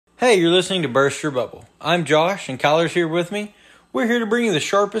Hey, you're listening to Burst Your Bubble. I'm Josh, and Kyler's here with me. We're here to bring you the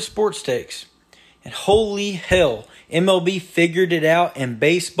sharpest sports takes. And holy hell, MLB figured it out, and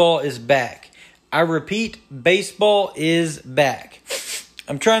baseball is back. I repeat, baseball is back.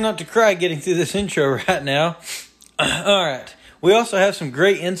 I'm trying not to cry getting through this intro right now. All right. We also have some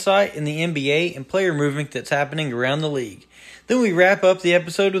great insight in the NBA and player movement that's happening around the league. Then we wrap up the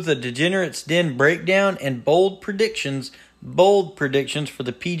episode with a Degenerates Den breakdown and bold predictions for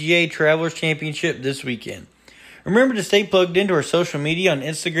the PGA Travelers Championship this weekend. Remember to stay plugged into our social media on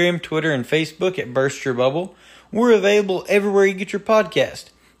Instagram, Twitter, and Facebook at Burst Your Bubble. We're available everywhere you get your podcast.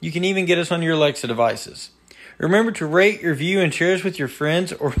 You can even get us on your Alexa devices. Remember to rate, review, and share us with your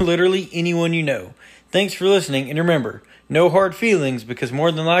friends or literally anyone you know. Thanks for listening, and remember, no hard feelings because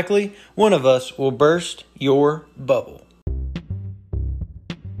more than likely, one of us will burst your bubble.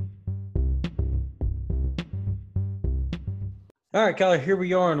 All right, Kyler, here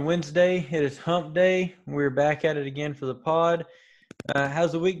we are on Wednesday. It is hump day. We're back at it again for the pod.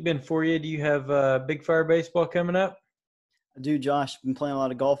 How's the week been for you? Do you have Big Fire Baseball coming up? I do, Josh. Been playing a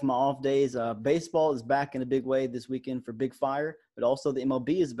lot of golf on my off days. Baseball is back in a big way this weekend for Big Fire, but also the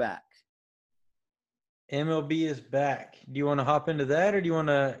MLB is back. MLB is back. Do you want to hop into that, or do you want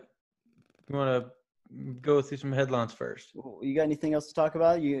to go through some headlines first? You got anything else to talk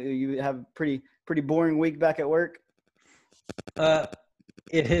about? You have a pretty boring week back at work. It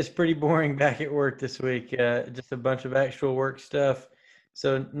is pretty boring back at work this week. Just a bunch of actual work stuff.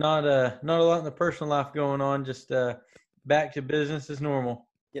 So not a lot in the personal life going on. Just back to business as normal.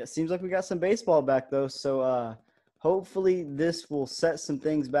 Yeah, it seems like we got some baseball back though. So hopefully this will set some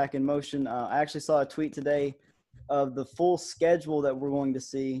things back in motion. I actually saw a tweet today of the full schedule that we're going to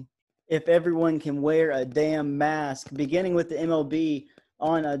see if everyone can wear a damn mask, beginning with the MLB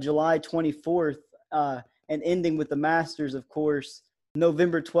on July 24th and ending with the Masters, of course,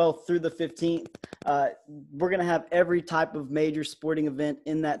 November 12th through the 15th. We're going to have every type of major sporting event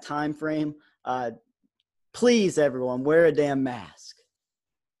in that time frame. Please, everyone, wear a damn mask.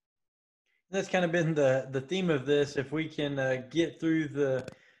 That's kind of been the theme of this. If we can get through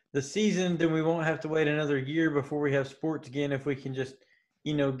the season, then we won't have to wait another year before we have sports again. If we can just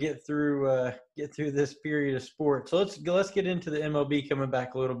get through this period of sports. So let's get into the MLB coming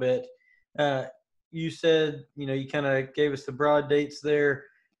back a little bit. You said you kind of gave us the broad dates there.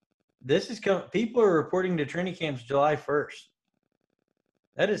 This is people are reporting to training camps July 1st.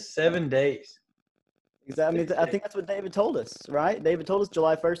 That is 7 days. Exactly. I think that's what David told us, right? David told us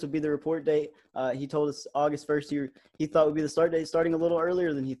July 1st would be the report date. He told us August 1st he thought would be the start date, starting a little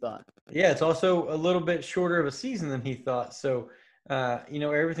earlier than he thought. Yeah, it's also a little bit shorter of a season than he thought. So,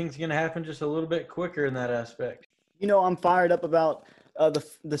 everything's going to happen just a little bit quicker in that aspect. I'm fired up about the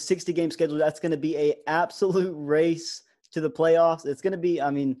 60-game schedule. That's going to be a absolute race to the playoffs. It's going to be,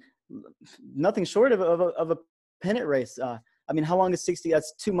 nothing short of a pennant race. How long is 60?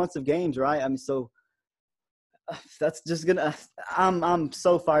 That's 2 months of games, right? So that's just gonna. I'm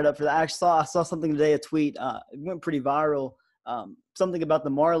so fired up for that. I saw something today, a tweet. It went pretty viral. Something about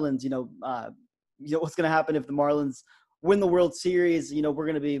the Marlins. What's going to happen if the Marlins win the World Series? We're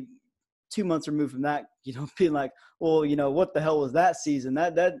going to be 2 months removed from that. Being like, well, what the hell was that season?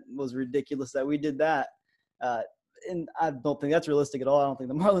 That was ridiculous that we did that. And I don't think that's realistic at all. I don't think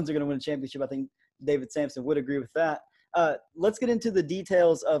the Marlins are going to win a championship. I think David Sampson would agree with that. Let's get into the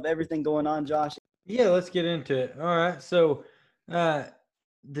details of everything going on, Josh. Yeah, let's get into it. All right. So the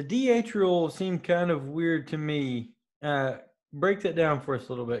DH rule seemed kind of weird to me. Break that down for us a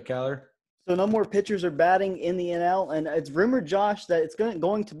little bit, Kyler. So no more pitchers are batting in the NL, and it's rumored, Josh, that it's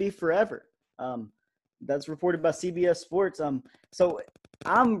going to be forever. That's reported by CBS Sports. So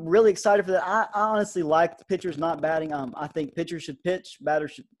I'm really excited for that. I honestly like the pitchers not batting. I think pitchers should pitch,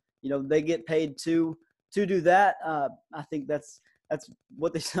 batters should, they get paid to do that. I think that's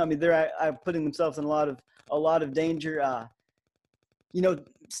what they. They're putting themselves in a lot of danger.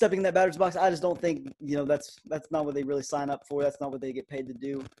 Stepping in that batter's box. I just don't think that's not what they really sign up for. That's not what they get paid to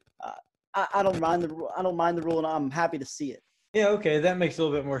do. I don't mind the rule, and I'm happy to see it. Yeah, okay, that makes a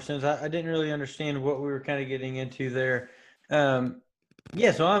little bit more sense. I didn't really understand what we were kind of getting into there. So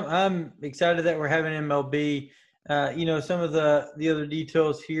I'm excited that we're having MLB. Some of the other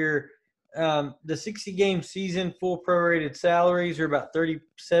details here. The 60-game season full prorated salaries are about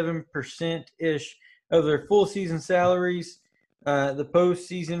 37%-ish of their full season salaries. The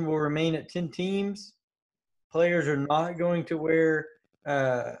postseason will remain at 10 teams. Players are not going to wear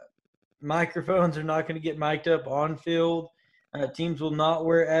microphones, are not going to get mic'd up on field. Teams will not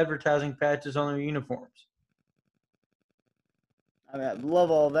wear advertising patches on their uniforms. I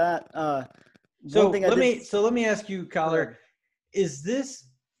love all that. So let me ask you, Kyler, is this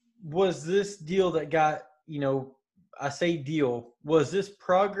was this deal that got, I say deal, was this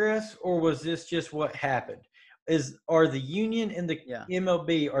progress or was this just what happened? Are the union and the Yeah.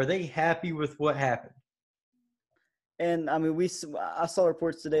 MLB, are they happy with what happened? And I mean, I saw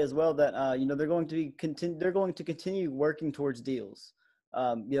reports today as well that they're going to they're going to continue working towards deals.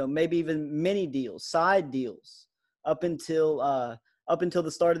 Maybe even mini deals, side deals, up until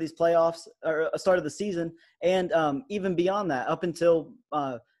the start of these playoffs or start of the season, and even beyond that, up until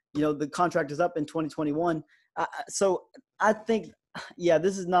the contract is up in 2021. So I think, yeah,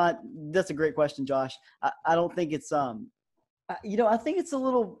 that's a great question, Josh. I don't think it's I think it's a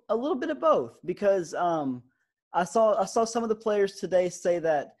little bit of both because I saw some of the players today say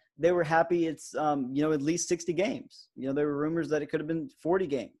that they were happy it's at least 60 games. There were rumors that it could have been 40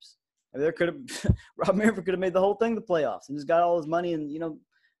 games. I mean, there could have Rob Manfred could have made the whole thing the playoffs and just got all his money and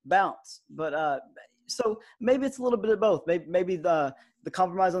bounce. But so maybe it's a little bit of both. Maybe the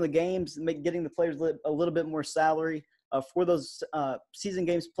compromise on the games, getting the players a little bit more salary for those season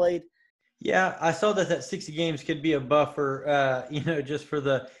games played. Yeah, I saw that 60 games could be a buffer, just for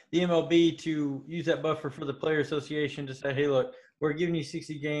the MLB to use that buffer for the Player Association to say, hey, look, we're giving you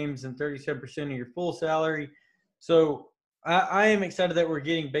 60 games and 37% of your full salary. So I am excited that we're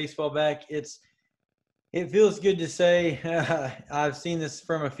getting baseball back. It feels good to say. I've seen this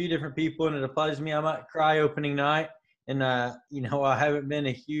from a few different people, and it applies to me. I might cry opening night, and I haven't been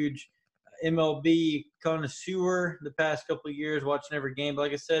a huge MLB connoisseur the past couple of years, watching every game. But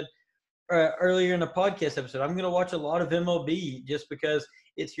like I said earlier in the podcast episode, I'm going to watch a lot of MLB just because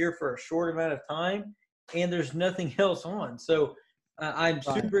it's here for a short amount of time and there's nothing else on. So I'm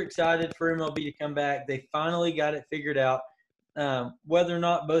super excited for MLB to come back. They finally got it figured out. Whether or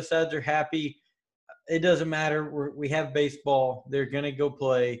not both sides are happy, it doesn't matter. We have baseball. They're going to go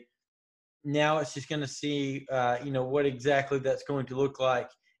play. Now it's just going to see, what exactly that's going to look like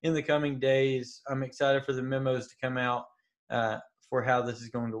in the coming days. I'm excited for the memos to come out for how this is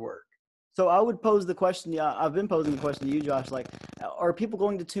going to work. So I would pose the question. Yeah, I've been posing the question to you, Josh. Like, are people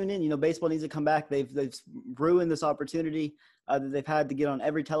going to tune in? Baseball needs to come back. They've ruined this opportunity that they've had to get on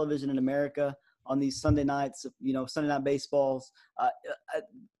every television in America on these Sunday nights. Sunday night baseballs.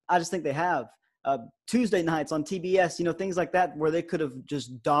 I just think they have Tuesday nights on TBS. Things like that where they could have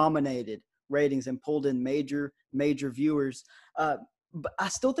just dominated ratings and pulled in major viewers. But I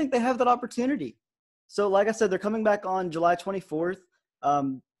still think they have that opportunity. So, like I said, they're coming back on July 24th.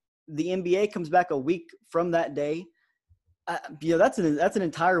 The NBA comes back a week from that day. That's an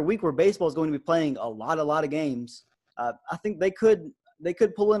entire week where baseball is going to be playing a lot of games. I think they could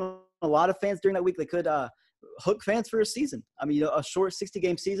pull in a lot of fans during that week. They could hook fans for a season. I mean, a short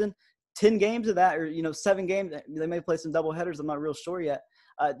 60-game season, 10 games of that, or 7 games. They may play some double headers. I'm not real sure yet.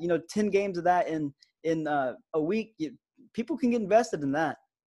 10 games of that in a week. People can get invested in that.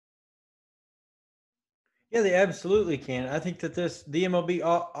 Yeah, they absolutely can. I think that the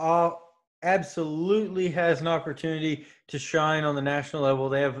MLB absolutely has an opportunity to shine on the national level.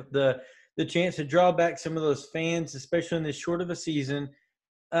 They have the chance to draw back some of those fans, especially in this short of a season.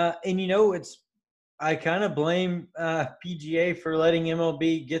 I kind of blame PGA for letting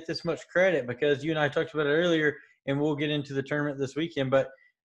MLB get this much credit because you and I talked about it earlier, and we'll get into the tournament this weekend. But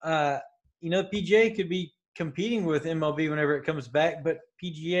PGA could be competing with MLB whenever it comes back, but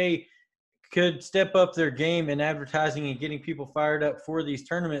PGA could step up their game in advertising and getting people fired up for these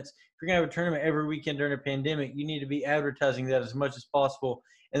tournaments. If you're going to have a tournament every weekend during a pandemic, you need to be advertising that as much as possible.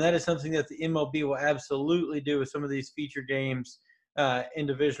 And that is something that the MLB will absolutely do with some of these feature games, in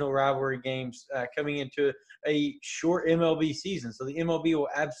divisional rivalry games coming into a short MLB season. So the MLB will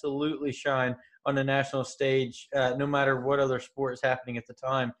absolutely shine on the national stage, no matter what other sport is happening at the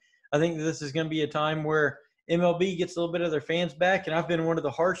time. I think this is going to be a time where MLB gets a little bit of their fans back, and I've been one of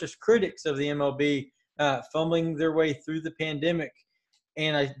the harshest critics of the MLB fumbling their way through the pandemic,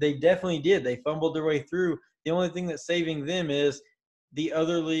 and they definitely did. They fumbled their way through. The only thing that's saving them is the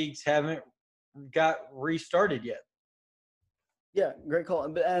other leagues haven't got restarted yet. Yeah, great call.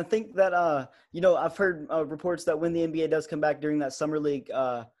 But I think that I've heard reports that when the NBA does come back during that summer league,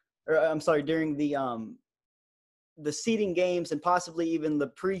 during the seeding games and possibly even the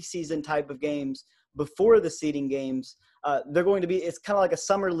preseason type of games before the seeding games, they're going to be, it's kind of like a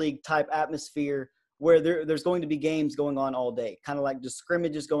summer league type atmosphere where there's going to be games going on all day, kind of like just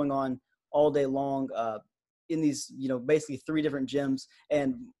scrimmages going on all day long in these, basically 3 different gyms.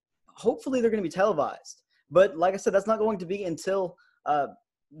 And hopefully they're going to be televised. But like I said, that's not going to be until I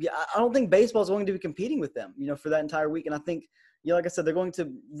don't think baseball is going to be competing with them, for that entire week. And I think, like I said, they're going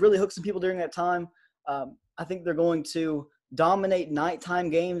to really hook some people during that time. I think they're going to dominate nighttime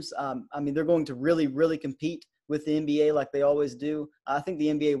games. They're going to really, really compete with the NBA like they always do. I think the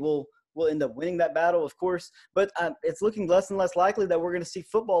NBA will end up winning that battle, of course, but it's looking less and less likely that we're going to see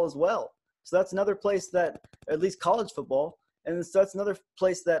football as well. So that's another place that, at least college football, and so that's another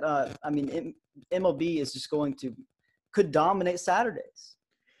place that MLB is just could dominate Saturdays.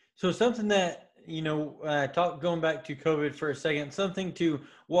 So something that going back to COVID for a second, something to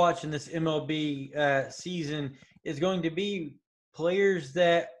watch in this MLB season is going to be players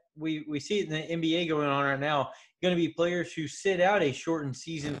that we see it in the NBA going on right now. Going to be players who sit out a shortened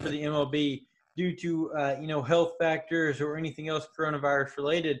season for the MLB due to health factors or anything else coronavirus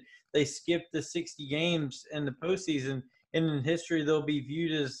related. They skip the 60 games in the postseason, and in history they'll be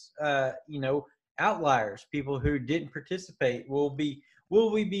viewed as outliers, people who didn't participate. Will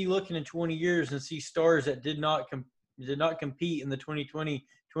we be looking in 20 years and see stars that did not compete in the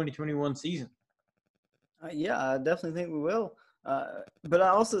 2020-2021 season? Yeah, I definitely think we will. But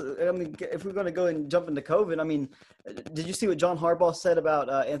if we're going to go and jump into COVID, did you see what John Harbaugh said about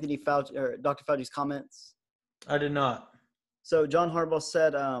Anthony Fauci or Dr. Fauci's comments? I did not. So John Harbaugh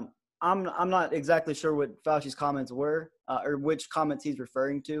said, I'm not exactly sure what Fauci's comments were or which comments he's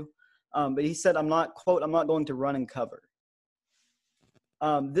referring to, but he said, I'm not going to run and cover.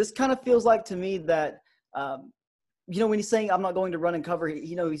 This kind of feels like to me that, when he's saying I'm not going to run and cover,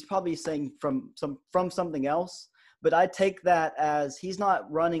 he's probably saying from something else. But I take that as he's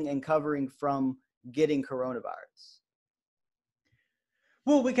not running and covering from getting coronavirus.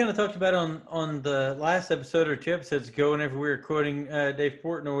 Well, we kind of talked about on the last episode or 2 episodes ago, whenever we were quoting Dave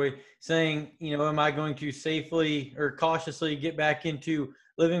Portnoy saying, am I going to safely or cautiously get back into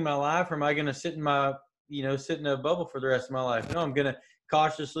living my life, or am I going to sit in a bubble for the rest of my life? No, I'm going to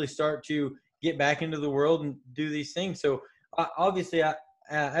cautiously start to get back into the world and do these things. So obviously, I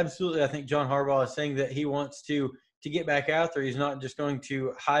think John Harbaugh is saying that he wants to get back out there. He's not just going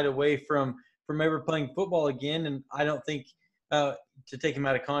to hide away from ever playing football again. And I don't think, to take him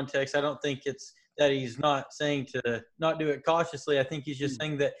out of context, I don't think it's that he's not saying to not do it cautiously. I think he's just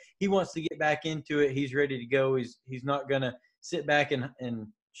saying that he wants to get back into it. He's ready to go. He's not going to sit back and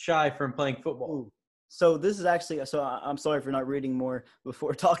shy from playing football. Ooh. So this is actually, I'm sorry for not reading more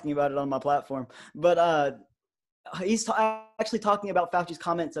before talking about it on my platform, but he's actually talking about Fauci's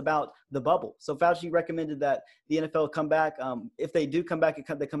comments about the bubble. So Fauci recommended that the NFL come back. If they do come back,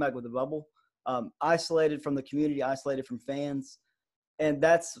 they come back with a bubble, isolated from the community, isolated from fans. And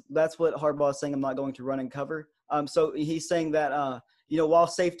that's what Harbaugh is saying. I'm not going to run and cover. So he's saying that, while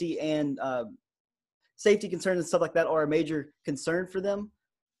safety and safety concerns and stuff like that are a major concern for them,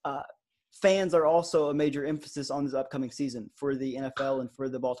 fans are also a major emphasis on this upcoming season for the NFL and for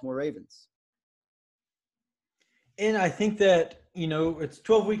the Baltimore Ravens. And I think that, it's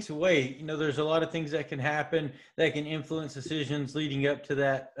 12 weeks away. There's a lot of things that can happen that can influence decisions leading up to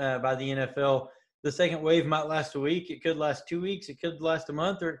that by the NFL. The second wave might last a week. It could last 2 weeks. It could last a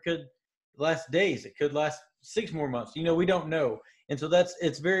month, or it could last days. It could last 6 more months. We don't know. And so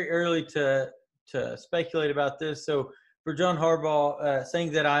it's very early to speculate about this. So for John Harbaugh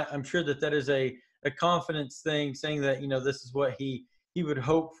saying that, I'm sure that is a confidence thing, saying that, this is what he would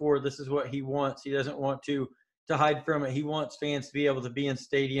hope for. This is what he wants. He doesn't want to hide from it. He wants fans to be able to be in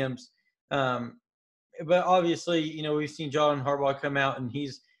stadiums. But obviously, we've seen John Harbaugh come out, and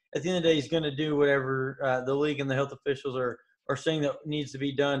at the end of the day, he's going to do whatever the league and the health officials are saying that needs to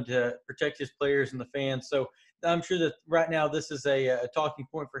be done to protect his players and the fans. So I'm sure that right now this is a talking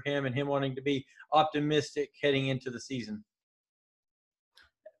point for him, and him wanting to be optimistic heading into the season.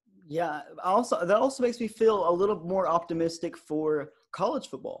 Yeah, that also makes me feel a little more optimistic for college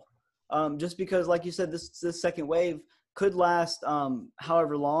football. Just because, like you said, this second wave could last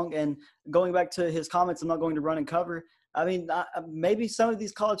however long. And going back to his comments, I'm not going to run and cover. Maybe some of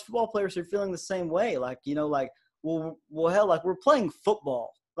these college football players are feeling the same way. Well, hell, like we're playing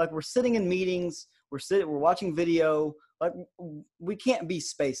football. Like we're sitting in meetings, we're watching video. Like we can't be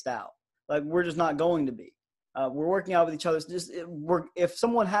spaced out. Like we're just not going to be. We're working out with each other. If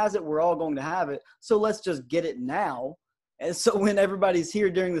someone has it, we're all going to have it. So let's just get it now. And so when everybody's here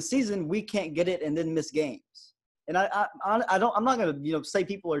during the season, we can't get it and then miss games. And I'm not going to say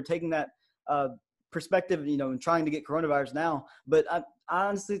people are taking that perspective, and trying to get coronavirus now. But I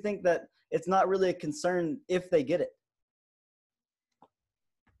honestly think that it's not really a concern if they get it.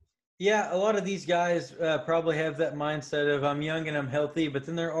 Yeah, a lot of these guys probably have that mindset of I'm young and I'm healthy, but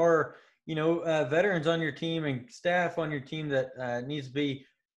then there are veterans on your team and staff on your team that needs to be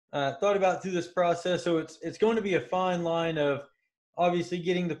thought about through this process. So it's going to be a fine line of obviously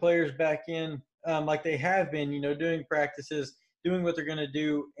getting the players back in like they have been, doing practices, doing what they're going to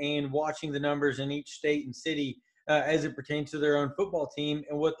do, and watching the numbers in each state and city as it pertains to their own football team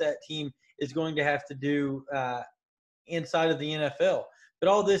and what that team is going to have to do inside of the NFL. But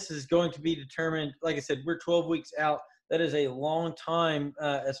all this is going to be determined. Like I said, we're 12 weeks out. That is a long time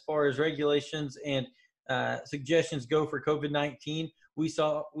as far as regulations and suggestions go for COVID-19.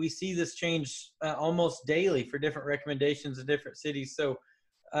 We see this change almost daily for different recommendations in different cities. So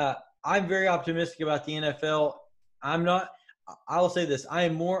I'm very optimistic about the NFL. I'll say this: I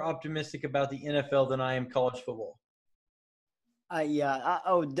am more optimistic about the NFL than I am college football. I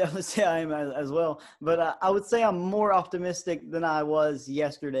would definitely say I am as well. But I would say I'm more optimistic than I was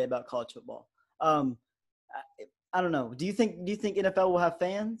yesterday about college football. I don't know. Do you think NFL will have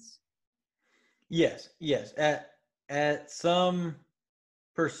fans? Yes. At some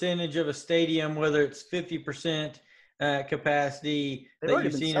percentage of a stadium, whether it's 50% capacity They've already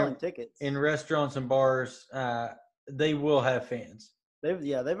been selling tickets in restaurants and bars, they will have fans.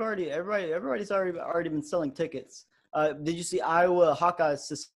 Everybody's already been selling tickets. Did you see Iowa Hawkeyes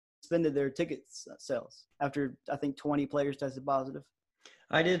suspended their tickets sales after I think 20 players tested positive?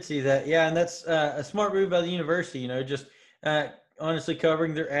 I did see that. Yeah, and that's a smart move by the university. Just honestly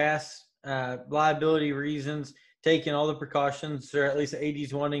covering their ass, liability reasons, taking all the precautions, or at least the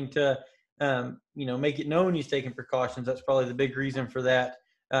AD's wanting to, make it known he's taking precautions. That's probably the big reason for that,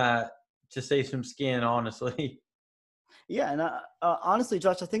 to save some skin, honestly. Yeah, and honestly,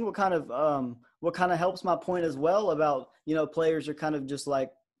 Josh, I think what kind of helps my point as well about players are kind of just like,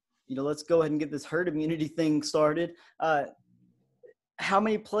 let's go ahead and get this herd immunity thing started. How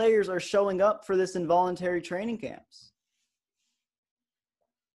many players are showing up for this involuntary training camps?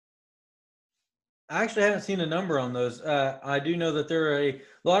 I actually haven't seen a number on those. I do know that there are a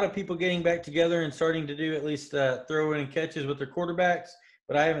lot of people getting back together and starting to do at least throw in catches with their quarterbacks,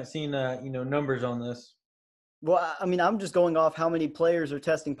 but I haven't seen numbers on this. Well, I mean, I'm just going off how many players are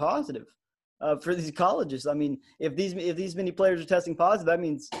testing positive for these colleges. I mean, if these many players are testing positive, that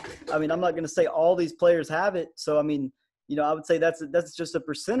means, I'm not going to say all these players have it. So, I would say that's just a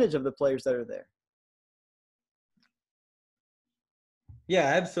percentage of the players that are there. Yeah,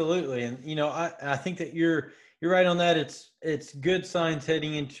 absolutely. And, I think that you're right on that. It's good signs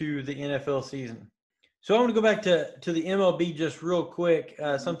heading into the NFL season. So I want to go back to the MLB just real quick.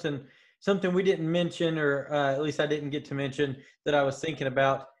 Something we didn't mention, or at least I didn't get to mention, that I was thinking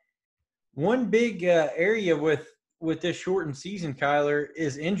about. One big area with this shortened season, Kyler,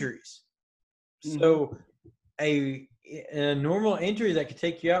 is injuries. So a normal injury that could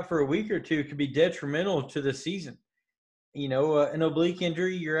take you out for a week or two could be detrimental to the season. An oblique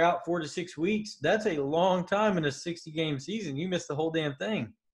injury, you're out 4 to 6 weeks. That's a long time in a 60-game season. You miss the whole damn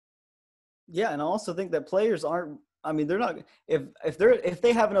thing. Yeah, and I also think that players aren't. They're not. If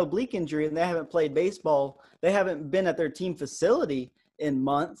they have an oblique injury and they haven't played baseball, they haven't been at their team facility in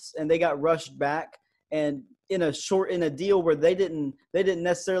months, and they got rushed back, and in a deal where they didn't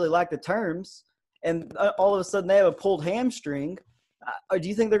necessarily like the terms, and all of a sudden they have a pulled hamstring. Do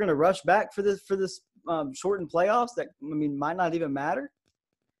you think they're going to rush back for this shortened playoffs? That might not even matter.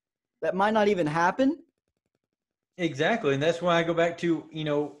 That might not even happen. Exactly, and that's why I go back to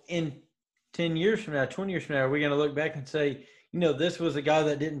in 10 years from now, 20 years from now, are we going to look back and say, this was a guy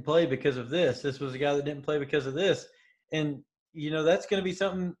that didn't play because of this. This was a guy that didn't play because of this. And, that's going to be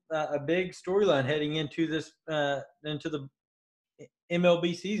something, a big storyline heading into this, into the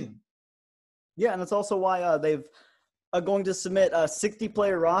MLB season. Yeah, and that's also why they've going to submit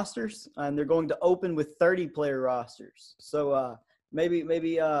 60-player rosters, and they're going to open with 30-player rosters. So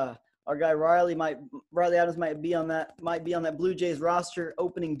maybe our guy Riley Adams might be on that Blue Jays roster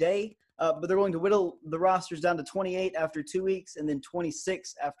opening day. But they're going to whittle the rosters down to 28 after 2 weeks, and then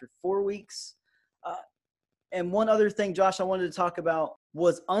 26 after 4 weeks. And one other thing, Josh, I wanted to talk about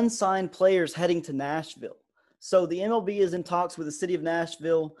was unsigned players heading to Nashville. So the MLB is in talks with the city of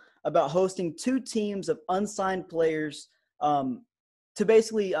Nashville about hosting 2 teams of unsigned players to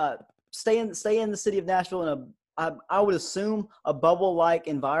basically stay in the city of Nashville in I would assume a bubble-like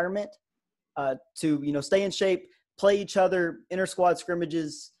environment to stay in shape, play each other, inter-squad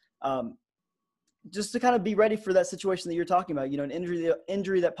scrimmages. Just to kind of be ready for that situation that you're talking about, an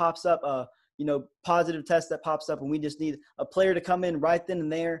injury that pops up, positive test that pops up, and we just need a player to come in right then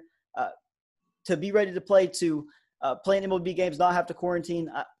and there to be ready to play play in MLB games, not have to quarantine.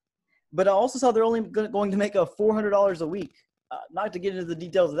 But I also saw they're only going to make $400 a week. Not to get into the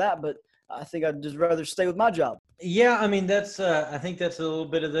details of that, but I think I'd just rather stay with my job. Yeah, that's I think that's a little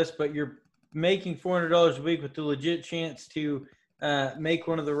bit of this, but you're making $400 a week with the legit chance to make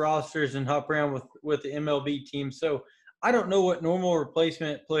one of the rosters and hop around with the MLB team. So I don't know what normal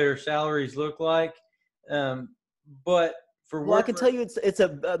replacement player salaries look like, but I can tell you it's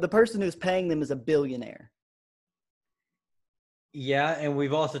the person who's paying them is a billionaire. Yeah, and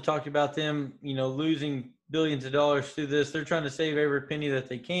we've also talked about them, losing billions of dollars through this. They're trying to save every penny that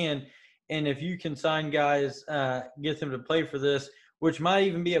they can. And if you can sign guys, get them to play for this, which might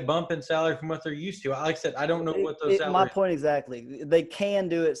even be a bump in salary from what they're used to. Like I said, I don't know what those My salaries. point exactly. They can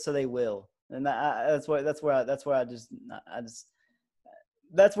do it, so they will, and that's where the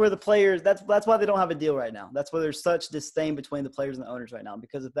players. That's why they don't have a deal right now. That's why there's such disdain between the players and the owners right now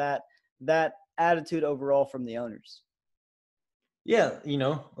because of that attitude overall from the owners. Yeah,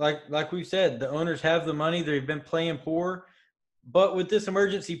 like we said, the owners have the money. They've been playing poor, but with this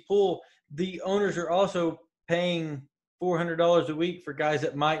emergency pool, the owners are also paying $400 a week for guys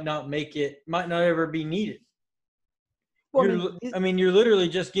that might not make it, might not ever be needed. Well, I mean, You're literally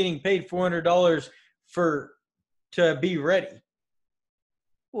just getting paid $400 for to be ready.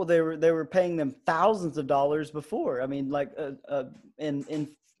 well, they were paying them thousands of dollars before. I mean, like in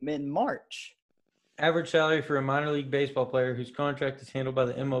March. Average salary for a minor league baseball player whose contract is handled by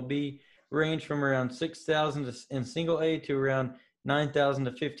the MLB range from around 6,000 in single A to around 9,000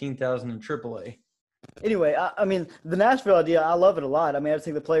 to 15,000 in triple A. Anyway, I mean the Nashville idea, I love it a lot. I mean, I just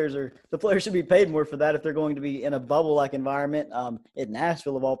think the players should be paid more for that if they're going to be in a bubble like environment in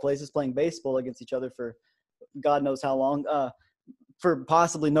Nashville of all places, playing baseball against each other for God knows how long, for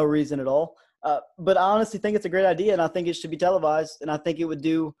possibly no reason at all. But I honestly think it's a great idea, and I think it should be televised, and I think it would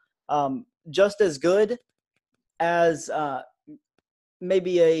do just as good as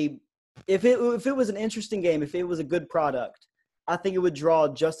maybe if it was an interesting game, if it was a good product, I think it would draw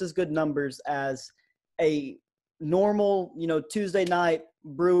just as good numbers as a normal, Tuesday night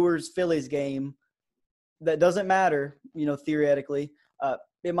Brewers Phillies game that doesn't matter, theoretically.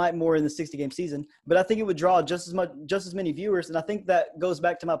 It might more in the 60-game season, but I think it would draw just as many viewers. And I think that goes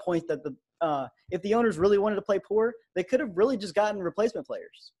back to my point that if the owners really wanted to play poor, they could have really just gotten replacement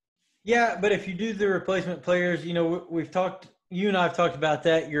players. Yeah, but if you do the replacement players, you and I have talked about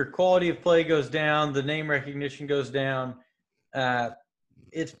that. Your quality of play goes down, the name recognition goes down.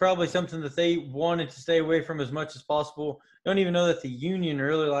 It's probably something that they wanted to stay away from as much as possible. Don't even know that the union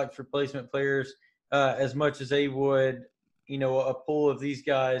really likes replacement players as much as they would, a pool of these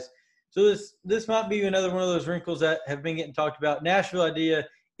guys. So this might be another one of those wrinkles that have been getting talked about. Nashville idea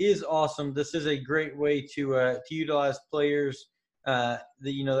is awesome. This is a great way to utilize players that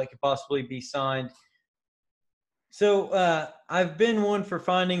could possibly be signed. So I've been one for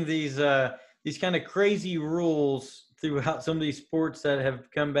finding these kind of crazy rules throughout some of these sports that have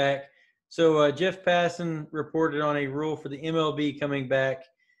come back. So Jeff Passan reported on a rule for the MLB coming back.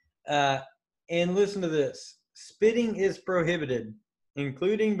 And listen to this. Spitting is prohibited,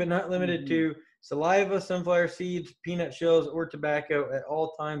 including but not limited to saliva, sunflower seeds, peanut shells, or tobacco at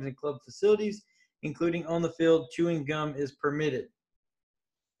all times in club facilities, including on the field. Chewing gum is permitted.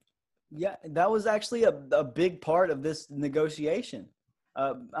 Yeah, that was actually a big part of this negotiation.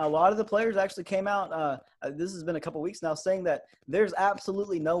 A lot of the players actually came out. This has been a couple weeks now, saying that there's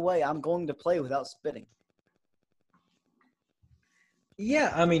absolutely no way I'm going to play without spitting.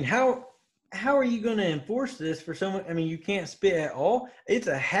 Yeah, I mean, how are you going to enforce this for someone? I mean, you can't spit at all. It's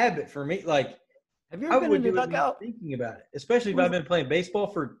a habit for me. Like, have you ever been in a dugout? Thinking about it, especially if I've been playing baseball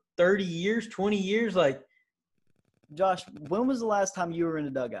for 30 years, 20 years. Like, Josh, when was the last time you were in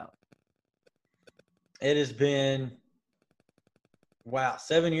a dugout? It has been,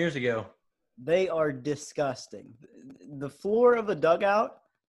 7 years ago. They are disgusting. The floor of a dugout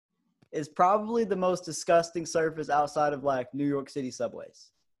is probably the most disgusting surface outside of like New York City subways.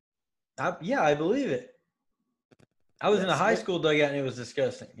 I believe it. I was in a high school dugout and it was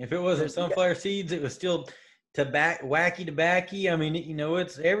disgusting. If it wasn't sunflower seeds, it was still wacky tobacco. I mean,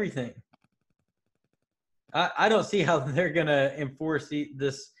 it's everything. I don't see how they're going to enforce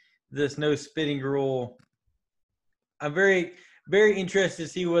this no spitting rule. I'm very, very interested to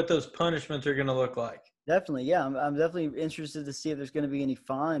see what those punishments are going to look like. Definitely, yeah. I'm definitely interested to see if there's going to be any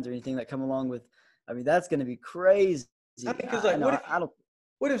fines or anything that come along with. I mean, that's going to be crazy. Because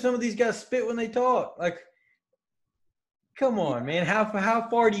what if some of these guys spit when they talk? Like, come on, man. How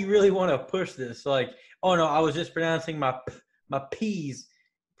far do you really want to push this? Like, oh no, I was just pronouncing my P's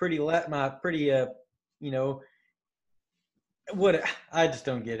pretty what I just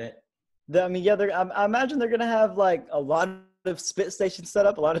don't get it. I mean, yeah, I imagine they're gonna have like a lot of spit stations set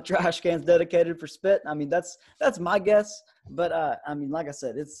up, a lot of trash cans dedicated for spit. I mean, that's my guess. But I mean, like I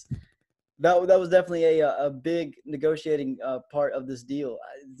said, that was definitely a big negotiating part of this deal.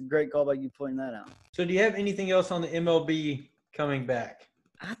 It's a great call by you pointing that out. So, do you have anything else on the MLB coming back?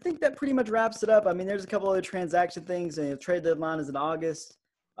 I think that pretty much wraps it up. I mean, there's a couple other transaction things, and the trade deadline is in August.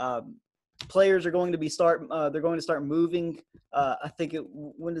 Players are going to they're going to start moving. I think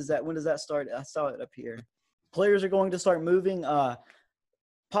when does that start? I saw it up here. players are going to start moving,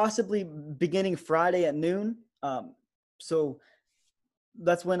 possibly beginning Friday at noon. So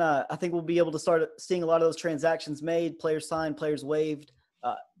that's when I think we'll be able to start seeing a lot of those transactions made, players signed, players waived.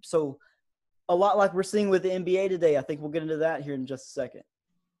 So a lot like we're seeing with the NBA today. I think we'll get into that here in just a second.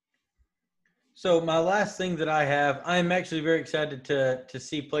 So my last thing that I have, I'm actually very excited to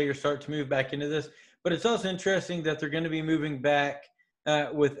see players start to move back into this. But it's also interesting that they're going to be moving back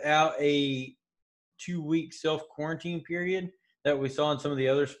without a 2-week self-quarantine period that we saw in some of the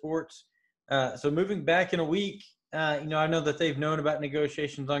other sports. So moving back in a week, I know that they've known about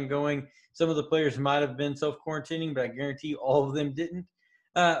negotiations ongoing. Some of the players might have been self-quarantining, but I guarantee all of them didn't.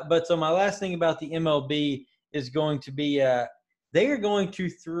 But so my last thing about the MLB is going to be they are going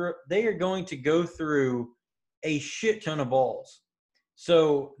to go through a shit ton of balls.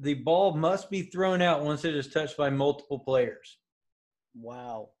 So the ball must be thrown out once it is touched by multiple players.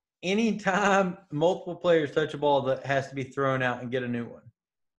 Wow. Anytime multiple players touch a ball, that has to be thrown out and get a new one.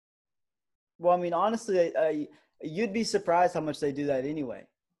 Well, I mean, honestly, you'd be surprised how much they do that anyway.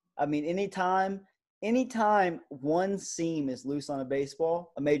 I mean, anytime one seam is loose on a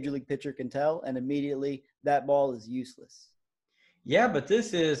baseball, a major league pitcher can tell, and immediately that ball is useless. Yeah, but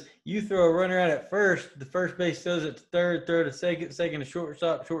this is you throw a runner out at first, the first base throws it to third, third to second to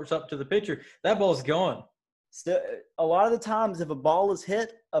shortstop to the pitcher. That ball's gone. Still, a lot of the times, if a ball is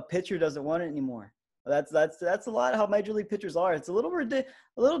hit, a pitcher doesn't want it anymore. That's a lot of how major league pitchers are. It's a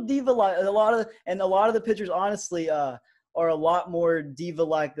little diva-like. A lot of the pitchers, honestly, are a lot more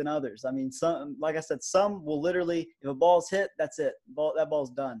diva-like than others. I mean, some, like I said, some will literally, if a ball's hit, that's it. That ball's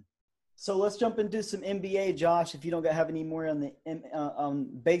done. So let's jump into some NBA, Josh. If you don't have any more on the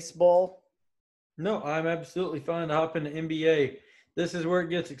baseball. No, I'm absolutely fine to hop into NBA. This is where it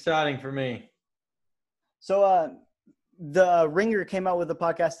gets exciting for me. So the Ringer came out with a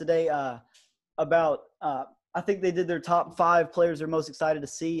podcast today about I think they did their top 5 players they're most excited to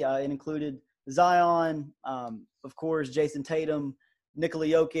see. It included Zion, of course, Jason Tatum, Nikola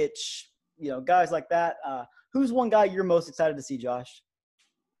Jokic, guys like that. Who's one guy you're most excited to see, Josh?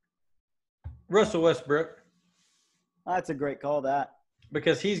 Russell Westbrook. That's a great call, that.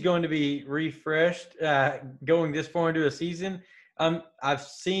 Because he's going to be refreshed going this far into a season. I've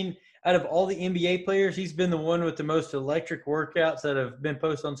seen out of all the NBA players, he's been the one with the most electric workouts that have been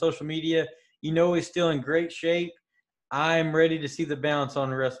posted on social media. He's still in great shape. I'm ready to see the bounce on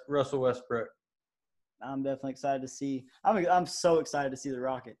Russell Westbrook. I'm definitely excited to see. I'm so excited to see the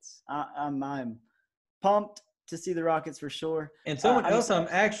Rockets. I'm pumped to see the Rockets for sure. And someone else I'm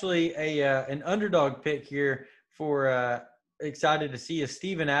actually an underdog pick here for excited to see is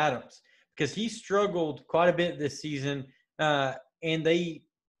Steven Adams, because he struggled quite a bit this season, and they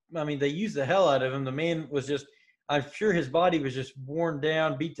used the hell out of him. The man was just, I'm sure his body was just worn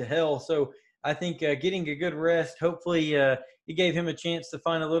down, beat to hell. So I think getting a good rest, hopefully it gave him a chance to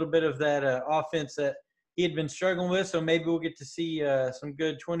find a little bit of that offense that he had been struggling with. So maybe we'll get to see some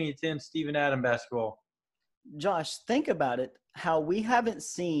good 2010 Steven Adams basketball. Josh, think about it, how we haven't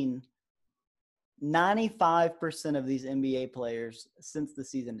seen 95% of these NBA players since the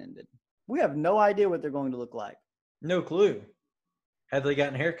season ended. We have no idea what they're going to look like. No clue. Have they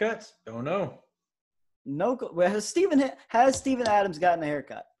gotten haircuts? Don't know. No. Has Steven Adams gotten a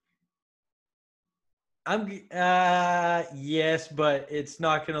haircut? Yes, but it's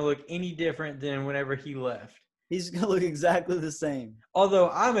not going to look any different than whenever he left. He's going to look exactly the same. Although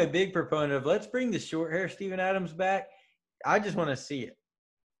I'm a big proponent of let's bring the short hair Steven Adams back. I just want to see it.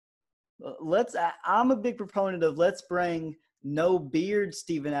 I'm a big proponent of let's bring no beard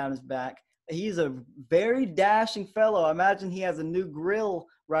Steven Adams back. He's a very dashing fellow. I imagine he has a new grill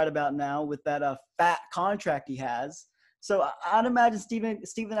right about now with that fat contract he has. So I'd imagine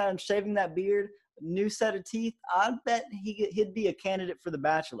Steven Adams shaving that beard, new set of teeth. I bet he'd be a candidate for The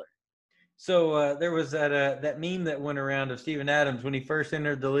Bachelor. So there was that meme that went around of Steven Adams when he first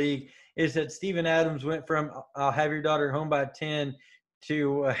entered the league. Is that Steven Adams went from "I'll have your daughter home by 10"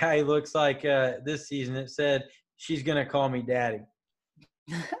 to how he looks like this season. It said, "She's gonna call me daddy."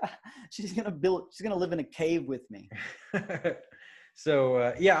 She's gonna live in a cave with me. So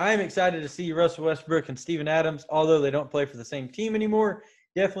I'm excited to see Russell Westbrook and Steven Adams, although they don't play for the same team anymore.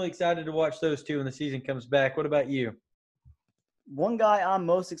 Definitely excited to watch those two when the season comes back. What about you? One guy I'm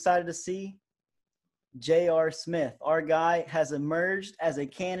most excited to see, J.R. Smith. Our guy has emerged as a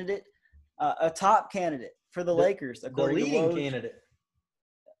candidate, a top candidate for the Lakers, according to Woj. The leading candidate.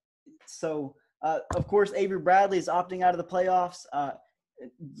 So, of course, Avery Bradley is opting out of the playoffs.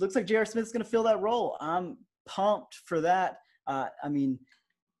 It looks like J.R. Smith's going to fill that role. I'm pumped for that. I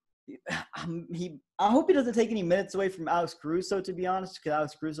hope he doesn't take any minutes away from Alex Caruso, to be honest, because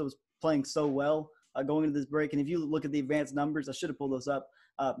Alex Caruso was playing so well. going into this break. And if you look at the advanced numbers, I should have pulled those up.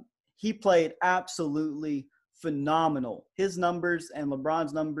 He played absolutely phenomenal. His numbers and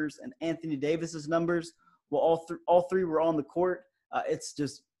LeBron's numbers and Anthony Davis's numbers, well, all three were on the court.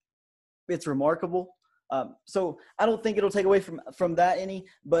 It's remarkable. So I don't think it'll take away from that any,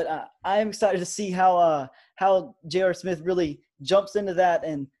 but I am excited to see how J.R. Smith really jumps into that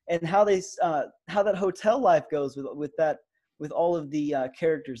and how that hotel life goes with all of the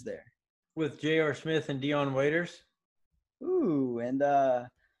characters there. With J.R. Smith and Dion Waiters. Ooh, and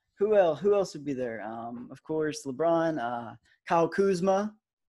who else would be there? Of course, LeBron, Kyle Kuzma,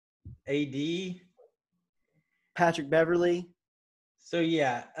 AD, Patrick Beverly. So,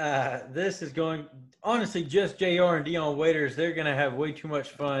 yeah, this is going – honestly, just JR and Dion Waiters, they're going to have way too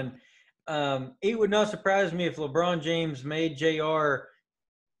much fun. It would not surprise me if LeBron James made JR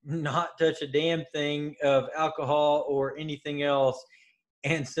not touch a damn thing of alcohol or anything else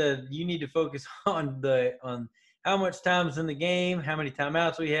and said, you need to focus on how much time's in the game, how many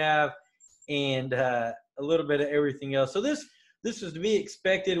timeouts we have, and a little bit of everything else. So this was to be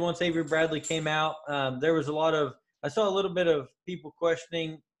expected once Avery Bradley came out. There was I saw a little bit of people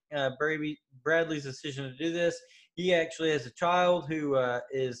questioning Bradley's decision to do this. He actually has a child who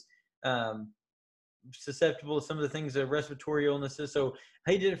is susceptible to some of the things of respiratory illnesses. So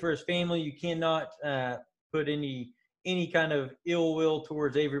he did it for his family. You cannot put any kind of ill will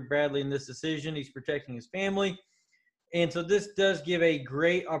towards Avery Bradley in this decision. He's protecting his family. And so this does give a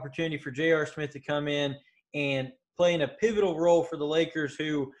great opportunity for J.R. Smith to come in and play in a pivotal role for the Lakers,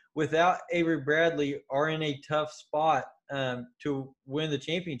 who, without Avery Bradley, are in a tough spot to win the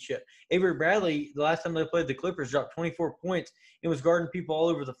championship. Avery Bradley, the last time they played the Clippers, dropped 24 points and was guarding people all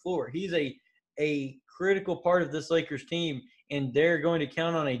over the floor. He's a critical part of this Lakers team, and they're going to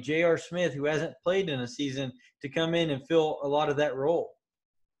count on a J.R. Smith who hasn't played in a season to come in and fill a lot of that role.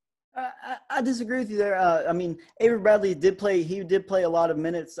 I disagree with you there. I mean, Avery Bradley did play. He did play a lot of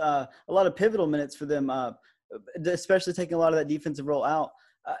minutes, a lot of pivotal minutes for them, especially taking a lot of that defensive role out.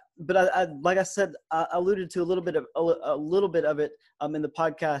 But I like I said, I alluded to a little bit of it in the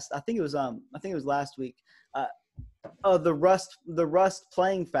podcast. I think it was last week. The rust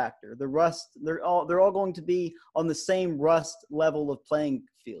playing factor. The rust. They're all going to be on the same rust level of playing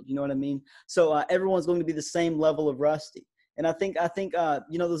field. You know what I mean? So everyone's going to be the same level of rusty. And I think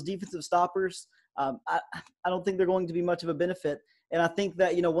those defensive stoppers, I don't think they're going to be much of a benefit. And I think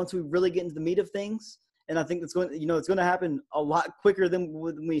that, once we really get into the meat of things, and I think it's going to happen a lot quicker than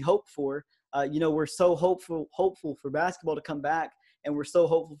we hope for. We're so hopeful for basketball to come back, and we're so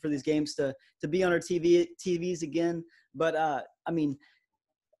hopeful for these games to be on our TVs again. But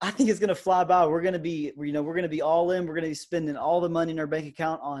I think it's going to fly by. We're going to be all in. We're going to be spending all the money in our bank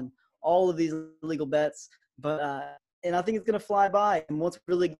account on all of these illegal bets. But and I think it's going to fly by. And once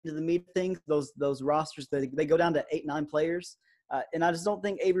we really get into the meat of things, those rosters, they go down to 8-9 players. And I just don't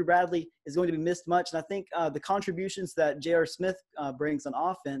think Avery Bradley is going to be missed much. And I think the contributions that J.R. Smith brings on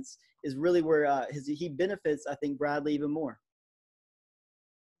offense is really where he benefits, I think, Bradley even more.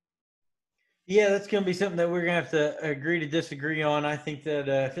 Yeah, that's going to be something that we're going to have to agree to disagree on. I think that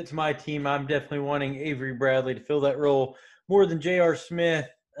if it's my team, I'm definitely wanting Avery Bradley to fill that role more than J.R. Smith.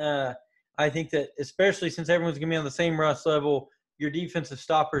 I think that especially since everyone's going to be on the same rust level, your defensive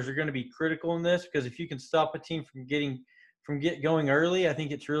stoppers are going to be critical in this, because if you can stop a team from get going early, I think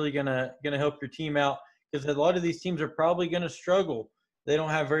it's really gonna help your team out, because a lot of these teams are probably going to struggle. They don't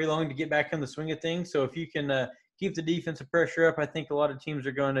have very long to get back in the swing of things. So if you can keep the defensive pressure up, I think a lot of teams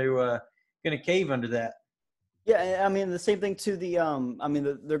are going to cave under that. Yeah, I mean the same thing to the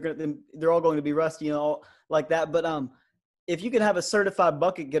they're all going to be rusty, like that. But if you can have a certified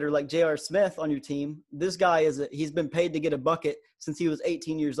bucket getter like J.R. Smith on your team, this guy he's been paid to get a bucket since he was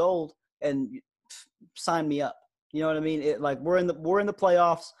 18 years old, and sign me up. You know what I mean? We're in the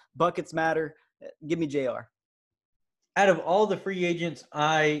playoffs. Buckets matter. Give me JR. Out of all the free agents,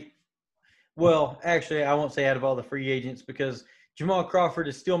 I won't say out of all the free agents, because Jamal Crawford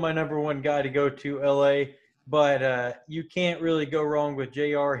is still my number one guy to go to LA. But you can't really go wrong with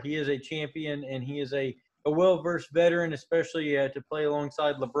JR. He is a champion, and he is a well-versed veteran, especially to play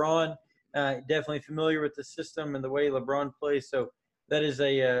alongside LeBron. Definitely familiar with the system and the way LeBron plays. So that is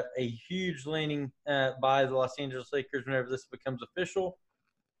a huge leaning by the Los Angeles Lakers whenever this becomes official.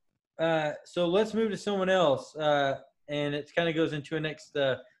 So let's move to someone else, and it kind of goes into a next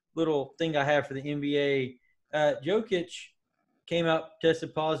little thing I have for the NBA. Jokic came out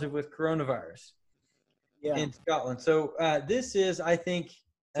tested positive with coronavirus in Scotland. So this is, I think,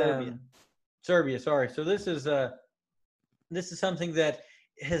 Serbia. Sorry. So this is something that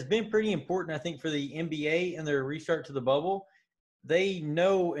has been pretty important, I think, for the NBA and their restart to the bubble. they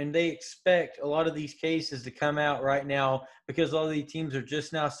know and they expect a lot of these cases to come out right now because a lot of these teams are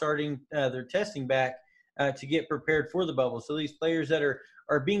just now starting their testing back to get prepared for the bubble. So these players that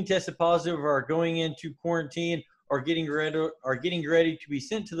are being tested positive or are going into quarantine or getting ready to be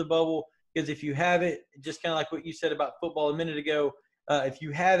sent to the bubble. Because if you have it, just kind of like what you said about football a minute ago, if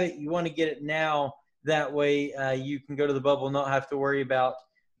you have it, you want to get it now. That way, you can go to the bubble, and not have to worry about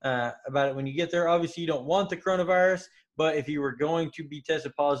it when you get there. Obviously, you don't want the coronavirus, but if you were going to be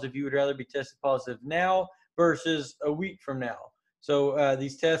tested positive, you would rather be tested positive now versus a week from now. So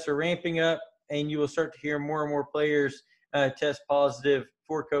these tests are ramping up, and you will start to hear more and more players test positive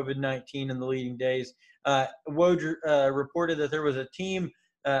for COVID-19 in the leading days. Woj reported that there was a team,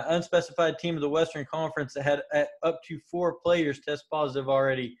 unspecified team of the Western Conference, that had up to 4 players test positive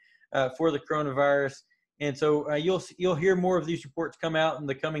already for the coronavirus. And so you'll hear more of these reports come out in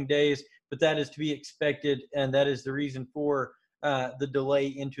the coming days, but that is to be expected, and that is the reason for the delay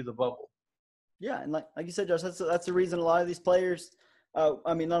into the bubble. Yeah, and like you said, Josh, that's the reason a lot of these players.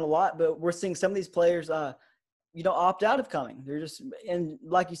 I mean, not a lot, but we're seeing some of these players, opt out of coming. They're just, and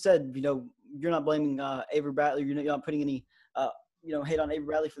like you said, you're not blaming Avery Bradley. You're not putting any, hate on Avery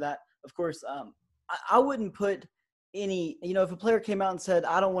Bradley for that. Of course, I wouldn't put any, if a player came out and said,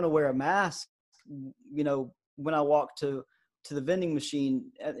 I don't want to wear a mask, when I walk to the vending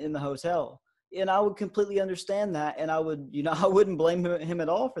machine in the hotel. And I would completely understand that. And I would, I wouldn't blame him at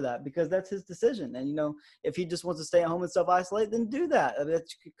all for that, because that's his decision. And, if he just wants to stay at home and self-isolate, then do that.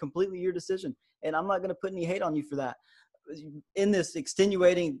 That's completely your decision. And I'm not going to put any hate on you for that in this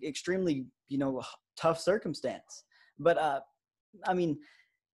extenuating, extremely, tough circumstance. But, I'm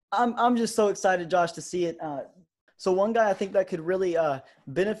just so excited, Josh, to see it. So one guy I think that could really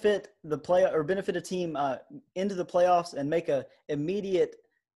benefit a team into the playoffs and make a immediate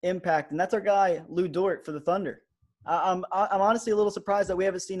impact, and that's our guy Lu Dort for the Thunder. I'm honestly a little surprised that we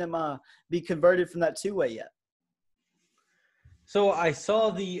haven't seen him be converted from that two-way yet. So I saw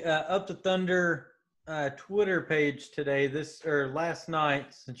the Up the Thunder Twitter page today, last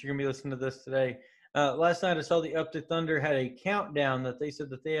night, since you're gonna be listening to this today. Last night I saw the Up the Thunder had a countdown that they said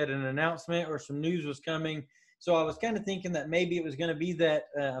that they had an announcement or some news was coming. So I was kind of thinking that maybe it was going to be that.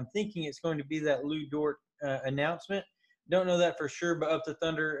 I'm thinking it's going to be that Lu Dort announcement. Don't know that for sure, but Up the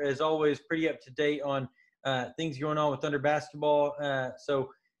Thunder is always pretty up to date on things going on with Thunder basketball.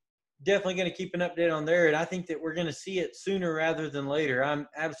 So definitely going to keep an update on there, and I think that we're going to see it sooner rather than later. I'm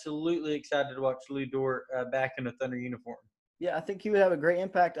absolutely excited to watch Lu Dort back in a Thunder uniform. Yeah, I think he would have a great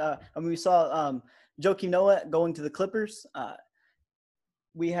impact. We saw Joakim Noah going to the Clippers.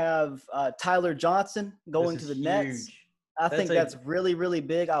 We have Tyler Johnson going to the Nets. I think that's really, really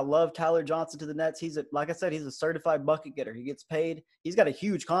big. I love Tyler Johnson to the Nets. Like I said, he's a certified bucket getter. He gets paid. He's got a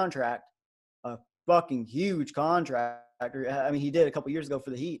huge contract, a fucking huge contract. I mean, he did a couple years ago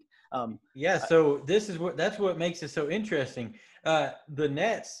for the Heat. So that's what makes it so interesting. The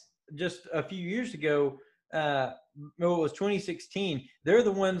Nets just a few years ago, it was 2016.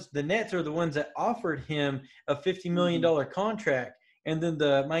 The Nets are the ones that offered him a $50 million contract. And then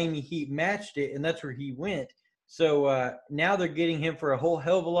the Miami Heat matched it, and that's where he went. So now they're getting him for a whole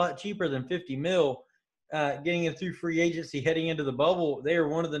hell of a lot cheaper than $50 million, getting him through free agency heading into the bubble. They are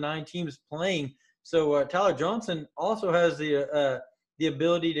one of the 9 teams playing. So Tyler Johnson also has the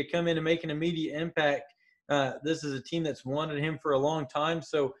ability to come in and make an immediate impact. This is a team that's wanted him for a long time,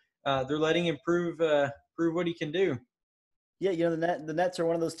 so they're letting him prove what he can do. Yeah, the Nets are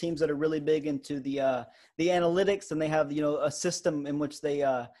one of those teams that are really big into the analytics, and they have a system in which they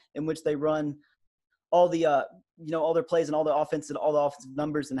run all the all their plays and all the offensive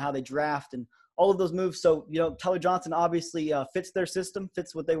numbers and how they draft and all of those moves. So Tyler Johnson obviously fits their system,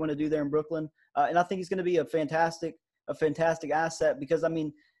 fits what they want to do there in Brooklyn, and I think he's going to be a fantastic asset, because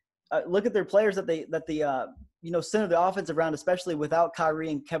look at their players that they center the offensive around, especially without Kyrie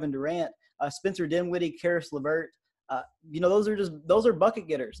and Kevin Durant, Spencer Dinwiddie, Karis LeVert. Those are bucket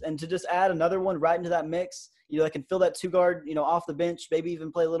getters, and to just add another one right into that mix, that can fill that 2-guard, off the bench, maybe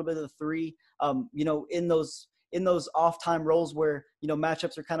even play a little bit of the 3, in those off time roles where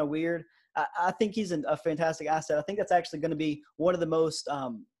matchups are kind of weird. I think he's a fantastic asset. I think that's actually going to be one of the most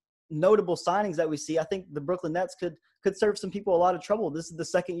notable signings that we see. I think the Brooklyn Nets could serve some people a lot of trouble. This is the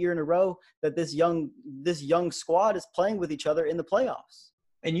second year in a row that this young squad is playing with each other in the playoffs.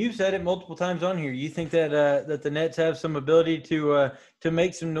 And you've said it multiple times on here. You think that that the Nets have some ability to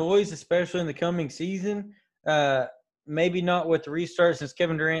make some noise, especially in the coming season. Maybe not with the restart, since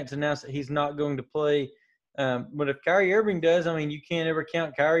Kevin Durant's announced that he's not going to play. But if Kyrie Irving does, I mean, you can't ever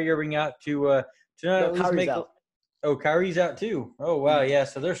count Kyrie Irving out to not at least make. Out. Oh, Kyrie's out too. Oh wow, yeah.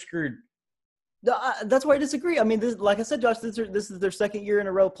 So they're screwed. That's why I disagree. I mean, like I said, Josh, this is their second year in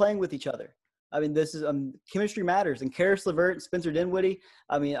a row playing with each other. I mean, this is chemistry matters. And Karis LeVert, Spencer Dinwiddie.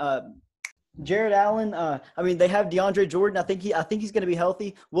 I mean, Jared Allen. I mean, they have DeAndre Jordan. I think he's going to be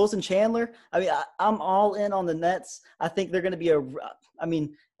healthy. Wilson Chandler. I mean, I'm all in on the Nets. I think they're going to be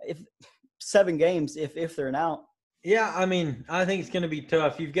if 7 games if they're an out. Yeah, I mean, I think it's going to be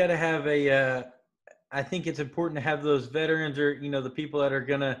tough. You've got to have I think it's important to have those veterans or the people that are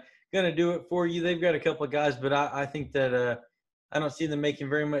gonna do it for you. They've got a couple of guys, but I think that I don't see them making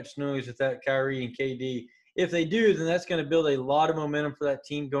very much noise without Kyrie and KD. If they do, then that's going to build a lot of momentum for that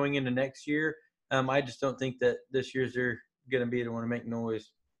team going into next year. I just don't think that this year's they're going to be the one to make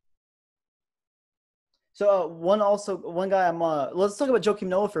noise. So one guy let's talk about Joakim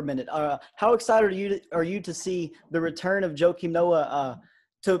Noah for a minute. How excited are you to see the return of Joakim Noah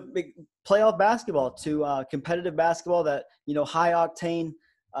to playoff basketball, to competitive basketball, that high octane?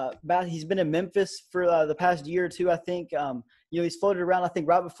 He's been in Memphis for the past year or two, I think. He's floated around. I think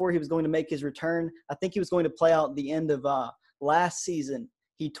right before he was going to make his return, I think he was going to play out the end of last season.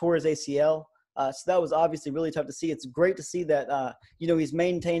 He tore his ACL. So that was obviously really tough to see. It's great to see that, he's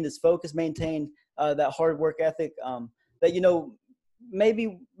maintained his focus, maintained that hard work ethic that,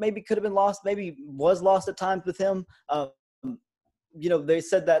 maybe could have been lost, maybe was lost at times with him. They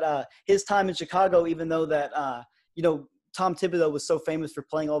said that his time in Chicago, even though that, Tom Thibodeau was so famous for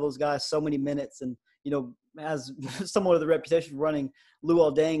playing all those guys so many minutes and, has somewhat of the reputation for running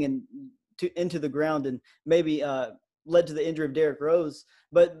Luol Deng into the ground and maybe led to the injury of Derrick Rose.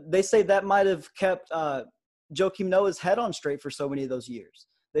 But they say that might have kept Joakim Noah's head on straight for so many of those years.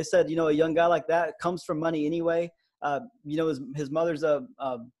 They said, a young guy like that comes from money anyway. His mother's a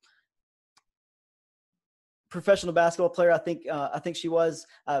professional basketball player. I think she was.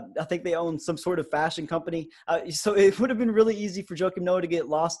 I think they own some sort of fashion company. So it would have been really easy for Joakim Noah to get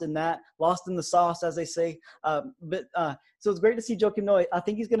lost in the sauce, as they say. So it's great to see Joakim Noah. I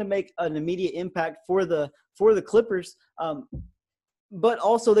think he's going to make an immediate impact for the Clippers. But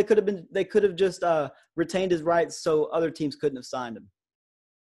also they could have just retained his rights so other teams couldn't have signed him.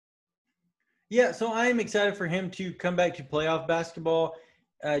 Yeah, so I am excited for him to come back to playoff basketball.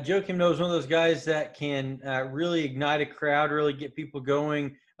 Joakim Noah is one of those guys that can really ignite a crowd, really get people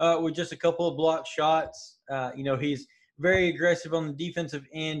going with just a couple of block shots. He's very aggressive on the defensive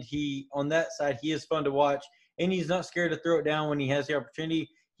end. On that side, he is fun to watch, and he's not scared to throw it down when he has the opportunity.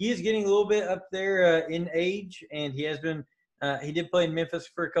 He is getting a little bit up there in age, and he has been he did play in Memphis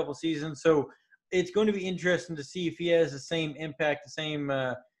for a couple seasons, so it's going to be interesting to see if he has the same impact,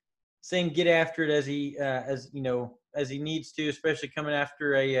 the same get after it as he needs to, especially coming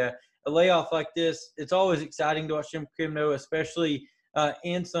after a layoff like this. It's always exciting to watch Joakim Noah, especially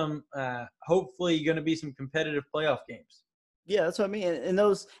in some hopefully going to be some competitive playoff games. Yeah, that's what I mean. In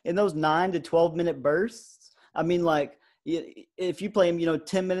those 9 to 12 minute bursts, I mean, like if you play him,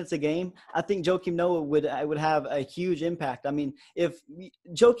 10 minutes a game, I think Joakim Noah would have a huge impact. I mean, if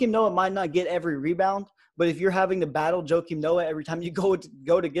Joakim Noah might not get every rebound, but if you're having to battle Joakim Noah every time you go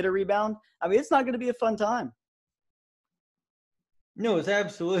to get a rebound, I mean, it's not going to be a fun time. No, it's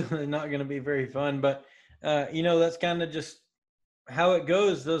absolutely not going to be very fun, but that's kind of just how it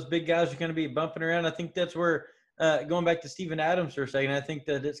goes. Those big guys are going to be bumping around. I think that's where going back to Steven Adams for a second, I think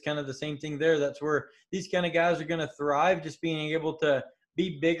that it's kind of the same thing there. That's where these kind of guys are going to thrive, just being able to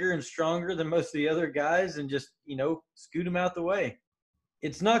be bigger and stronger than most of the other guys and just, scoot them out the way.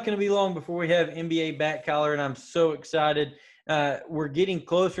 It's not going to be long before we have NBA back, Kyler, and I'm so excited. We're getting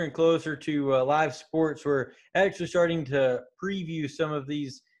closer and closer to live sports. We're actually starting to preview some of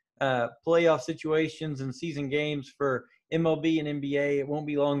these playoff situations and season games for MLB and NBA. It won't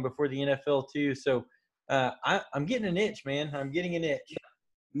be long before the NFL too. So I'm getting an itch, man. I'm getting an itch.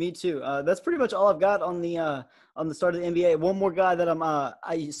 Me too. That's pretty much all I've got on the start of the NBA. One more guy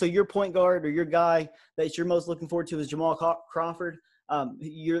that so your point guard or your guy that you're most looking forward to is Jamal Crawford.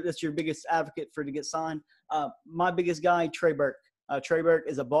 That's your biggest advocate to get signed. My biggest guy, Trey Burke. Trey Burke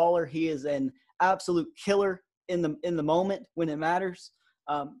is a baller. He is an absolute killer in the moment when it matters.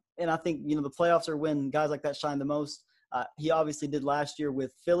 And I think, the playoffs are when guys like that shine the most. He obviously did last year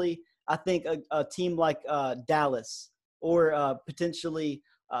with Philly. I think a team like Dallas or potentially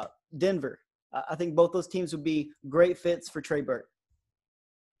Denver. I think both those teams would be great fits for Trey Burke.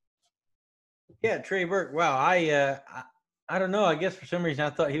 Yeah, Trey Burke. Wow. I don't know. I guess for some reason I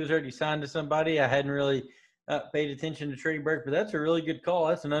thought he was already signed to somebody. I hadn't really paid attention to Trey Burke, but that's a really good call.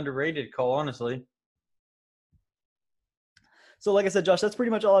 That's an underrated call, honestly. So, like I said, Josh, that's pretty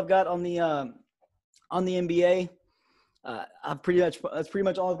much all I've got on the NBA. That's pretty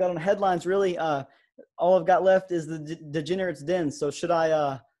much all I've got on headlines. Really, all I've got left is the Degenerates Den. So, should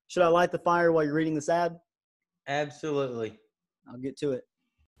I Should I light the fire while you're reading this ad? Absolutely. I'll get to it.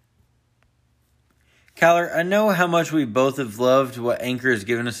 Kyler, I know how much we both have loved what Anchor has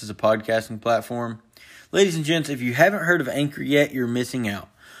given us as a podcasting platform. Ladies and gents, if you haven't heard of Anchor yet, you're missing out.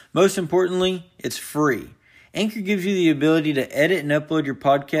 Most importantly, it's free. Anchor gives you the ability to edit and upload your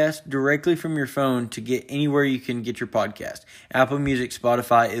podcast directly from your phone to get anywhere you can get your podcast. Apple Music,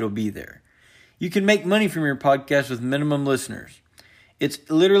 Spotify, it'll be there. You can make money from your podcast with minimum listeners. It's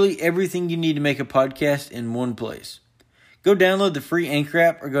literally everything you need to make a podcast in one place. Go download the free Anchor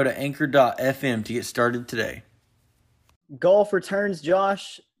app or go to anchor.fm to get started today. Golf returns,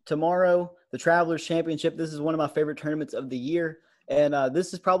 Josh, tomorrow. The Travelers Championship. This is one of my favorite tournaments of the year. And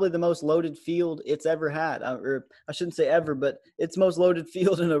this is probably the most loaded field it's ever had. Or I shouldn't say ever, but it's most loaded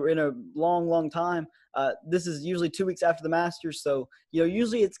field in a long, long time. This is usually 2 weeks after the Masters. So,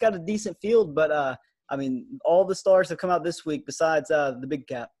 usually it's got a decent field. But, all the stars have come out this week besides the big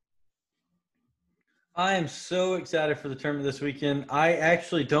cap. I am so excited for the tournament this weekend. I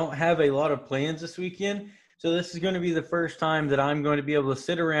actually don't have a lot of plans this weekend. So this is going to be the first time that I'm going to be able to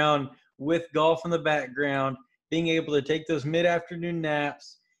sit around with golf in the background, being able to take those mid-afternoon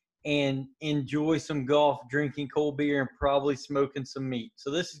naps and enjoy some golf, drinking cold beer, and probably smoking some meat.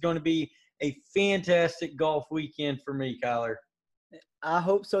 So this is going to be a fantastic golf weekend for me, Kyler. I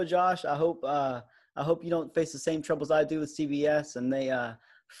hope so, Josh. I hope you don't face the same troubles I do with CBS, and they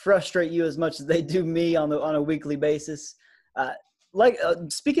frustrate you as much as they do me on a weekly basis.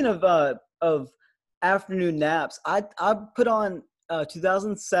 Speaking of afternoon naps, I put on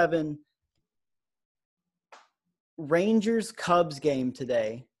 2007 Rangers Cubs game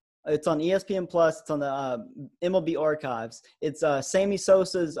today. It's on ESPN Plus. It's on the MLB archives. It's Sammy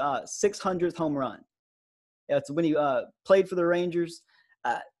Sosa's 600th home run. Yeah, it's when he played for the Rangers.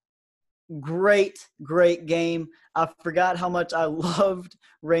 Great game. I forgot how much I loved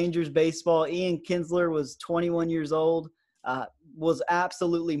Rangers baseball. Ian Kinsler was 21 years old, was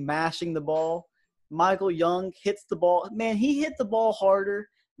absolutely mashing the ball. Michael Young hits the ball. Man, he hit the ball harder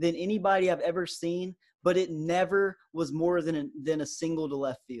than anybody I've ever seen, but it never was more than a single to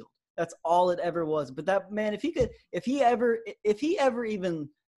left field. That's all it ever was. But that man, if he ever even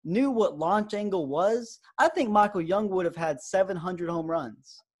knew what launch angle was, I think Michael Young would have had 700 home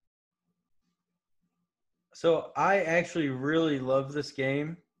runs. So I actually really love this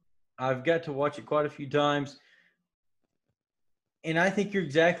game. I've got to watch it quite a few times. And I think you're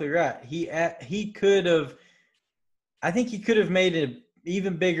exactly right. He could have made an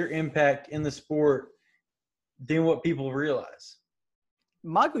even bigger impact in the sport than what people realize.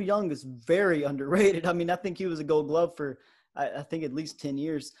 Michael Young is very underrated. I mean, I think he was a Gold Glove for, I think, at least 10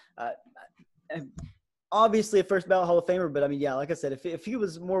 years. Obviously a first ballot Hall of Famer, but I mean, yeah, like I said, if he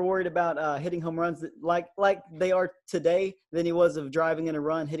was more worried about hitting home runs like they are today than he was of driving in a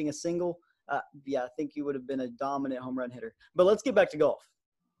run, hitting a single, I think he would have been a dominant home run hitter. But let's get back to golf.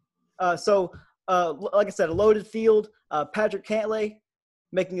 So like I said, a loaded field. Patrick Cantlay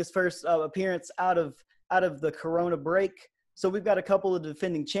making his first appearance out of the Corona break. So we've got a couple of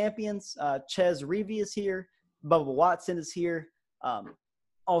defending champions. Ches Reavie is here. Bubba Watson is here.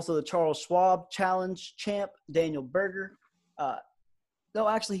 Also, the Charles Schwab Challenge champ, Daniel Berger. No,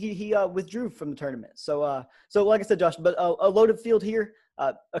 actually, he withdrew from the tournament. So like I said, Josh, but a loaded field here.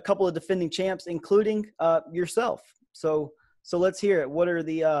 A couple of defending champs, including yourself. So let's hear it. What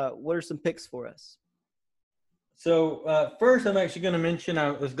are some picks for us? So first, I'm actually going to mention.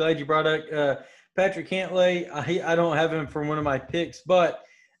 I was glad you brought up Patrick Cantlay. I don't have him for one of my picks, but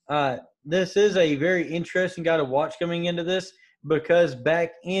this is a very interesting guy to watch coming into this. Because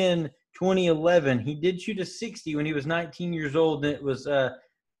back in 2011, he did shoot a 60 when he was 19 years old, and it was a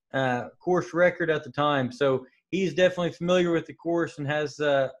course record at the time. So he's definitely familiar with the course and has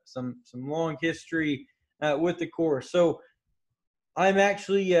some long history with the course. So I'm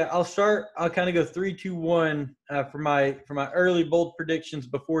actually I'll kind of go 3-2-1 for my early bold predictions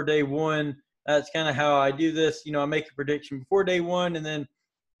before day one. That's kind of how I do this. I make a prediction before day one and then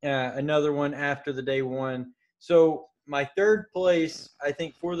another one after the day one. So my third place, I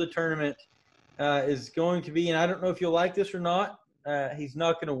think, for the tournament is going to be, and I don't know if you'll like this or not, he's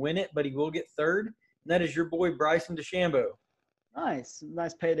not going to win it, but he will get third, and that is your boy Bryson DeChambeau.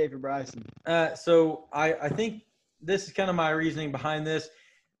 Nice payday for Bryson. So I think this is kind of my reasoning behind this.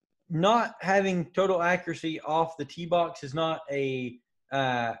 Not having total accuracy off the tee box is not a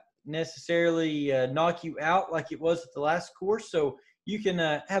necessarily knock you out like it was at the last course, so you can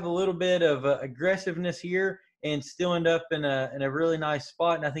have a little bit of aggressiveness here and still end up in a really nice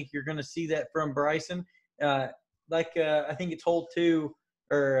spot. And I think you're going to see that from Bryson. I think it's hole 2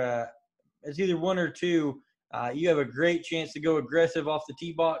 or it's either 1 or 2. You have a great chance to go aggressive off the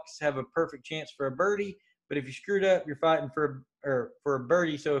tee box, have a perfect chance for a birdie. But if you screwed up, you're fighting for a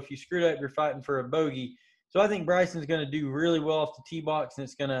birdie. So if you screwed up, you're fighting for a bogey. So I think Bryson's going to do really well off the tee box, and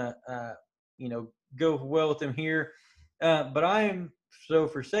it's going to, go well with him here. So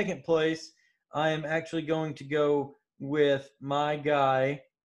for second place, I am actually going to go with my guy,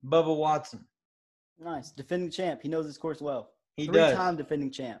 Bubba Watson. Nice. Defending champ. He knows his course well. He does. Three-time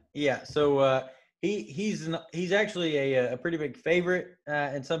defending champ. Yeah. So he's actually a pretty big favorite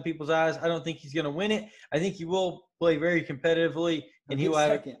in some people's eyes. I don't think he's going to win it. I think he will play very competitively, and he will have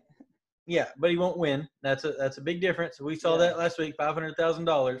second. Yeah, but he won't win. That's a big difference. We saw that last week,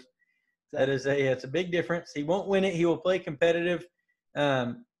 $500,000. It's a big difference. He won't win it. He will play competitive,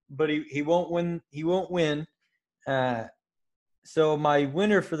 but he won't win. He won't win. So my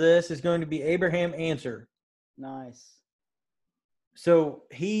winner for this is going to be Abraham Ancer. Nice. So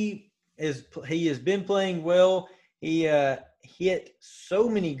he has been playing well. He hit so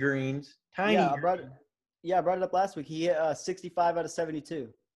many greens, tiny. I brought it up last week. He hit 65 out of 72.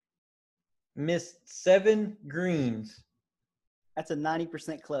 Missed 7 greens. That's a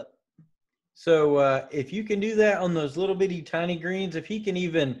 90% clip. So if you can do that on those little bitty tiny greens, if he can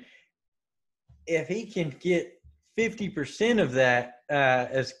get 50% of that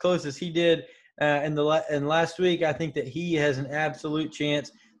as close as he did in last week, I think that he has an absolute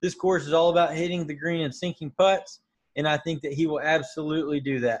chance. This course is all about hitting the green and sinking putts, and I think that he will absolutely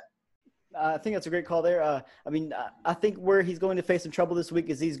do that. I think that's a great call there. I think where he's going to face some trouble this week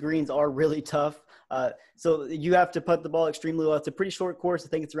is these greens are really tough. So you have to putt the ball extremely well. It's a pretty short course. I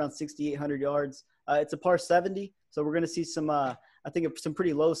think it's around 6,800 yards. It's a par 70, so we're going to see some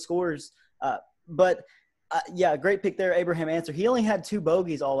pretty low scores. Great pick there, Abraham Ancer. He only had 2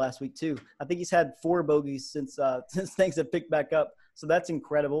 bogeys all last week too. I think he's had 4 bogeys since things have picked back up. So that's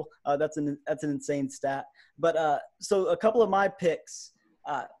incredible. That's an insane stat. But so a couple of my picks.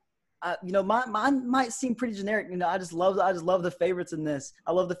 Mine might seem pretty generic. I just love the favorites in this.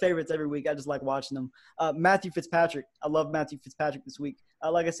 I love the favorites every week. I just like watching them. Matthew Fitzpatrick. I love Matthew Fitzpatrick this week.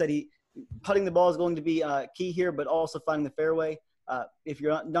 Like I said, putting the ball is going to be key here, but also finding the fairway. If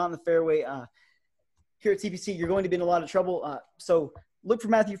you're not in the fairway here at TPC, you're going to be in a lot of trouble. So look for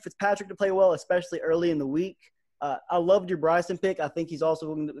Matthew Fitzpatrick to play well, especially early in the week. I loved your Bryson pick. I think he's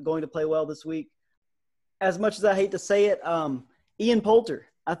also going to play well this week. As much as I hate to say it, Ian Poulter.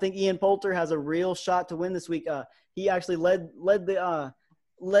 I think Ian Poulter has a real shot to win this week. He actually led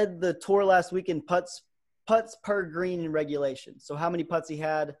the tour last week in putts per green in regulation. So how many putts he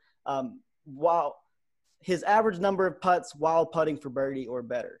had while his average number of putts while putting for birdie or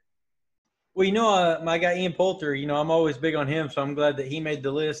better. Well, my guy Ian Poulter, I'm always big on him, so I'm glad that he made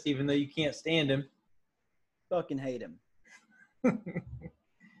the list, even though you can't stand him. Fucking hate him.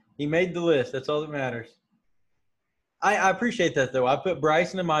 He made the list. That's all that matters. I appreciate that, though. I put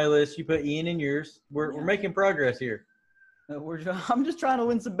Bryson in my list. You put Ian in yours. We're making progress here. I'm just trying to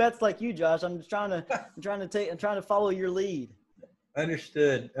win some bets like you, Josh. I'm trying to follow your lead.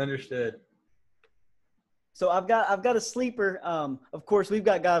 Understood. So I've got a sleeper. Of course, we've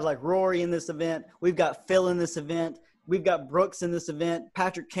got guys like Rory in this event. We've got Phil in this event. We've got Brooks in this event.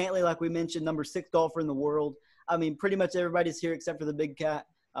 Patrick Cantlay, like we mentioned, number 6 golfer in the world. I mean, pretty much everybody's here except for the big cat.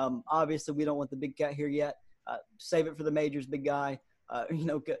 Obviously, we don't want the big cat here yet. Save it for the majors, big guy. Well,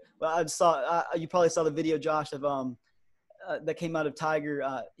 you probably saw the video, Josh, of that came out of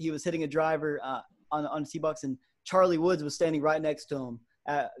Tiger. He was hitting a driver on tee box, and Charlie Woods was standing right next to him.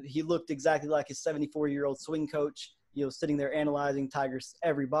 He looked exactly like his 74-year-old swing coach, sitting there analyzing Tiger's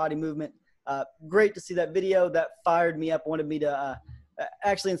every body movement. Great to see that video. That fired me up, wanted me to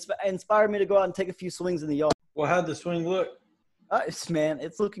actually inspired me to go out and take a few swings in the yard. Well, how'd the swing look? It's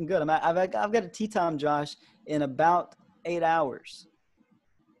looking good. I've got a tee time, Josh, in about 8 hours.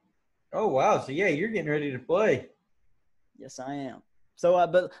 Oh, wow. So, yeah, you're getting ready to play. Yes, I am. So,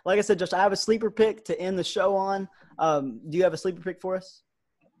 but like I said, Josh, I have a sleeper pick to end the show on. Do you have a sleeper pick for us?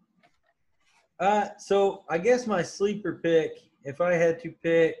 So I guess my sleeper pick, if I had to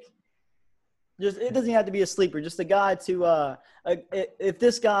pick. It doesn't have to be a sleeper, just a guy to if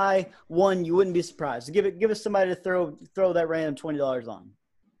this guy won, you wouldn't be surprised. Give us somebody to throw that random $20 on.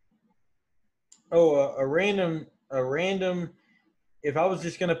 Oh, a random. If I was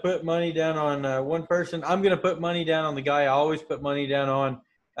just going to put money down on one person, I'm going to put money down on the guy I always put money down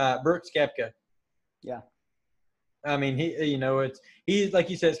on, Brooks Koepka. Yeah. I mean, he's like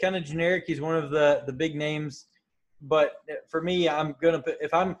you said, it's kind of generic. He's one of the big names, but for me, I'm going to put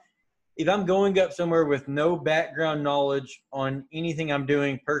if I'm going up somewhere with no background knowledge on anything I'm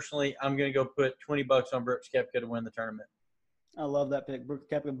doing personally, I'm going to go put $20 on Brooks Koepka to win the tournament. I love that pick. Brooks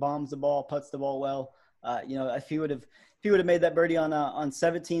Koepka bombs the ball, puts the ball well. If he would have made that birdie on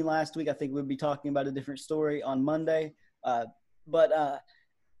 17 last week, I think we'd be talking about a different story on Monday.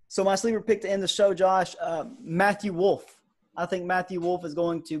 So my sleeper pick to end the show, Josh, Matthew Wolff. I think Matthew Wolff is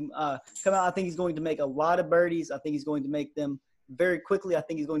going to come out. I think he's going to make a lot of birdies. I think he's going to make them very quickly. I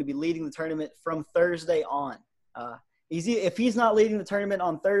think he's going to be leading the tournament from Thursday on. If he's not leading the tournament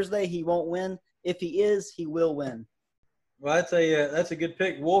on Thursday, he won't win. If he is, he will win. Well, that's a good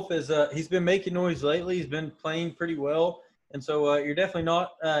pick. Wolff he's been making noise lately. He's been playing pretty well, and so you're definitely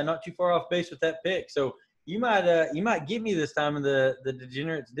not too far off base with that pick. So you might get me this time in the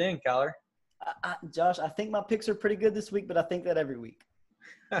Degenerates Den, Kyler. Josh, I think my picks are pretty good this week, but I think that every week.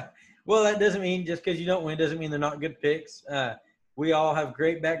 Well, that doesn't mean just because you don't win doesn't mean they're not good picks. We all have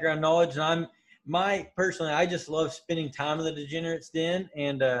great background knowledge, and I just love spending time in the Degenerates Den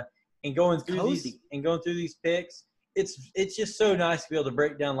and going through these picks. It's just so nice to be able to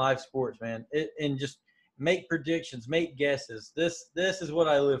break down live sports, man, and just make predictions, make guesses. This is what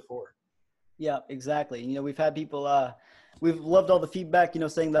I live for. Yeah, exactly. We've had people. We've loved all the feedback.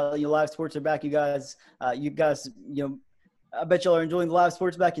 Saying that live sports are back. You guys. I bet y'all are enjoying the live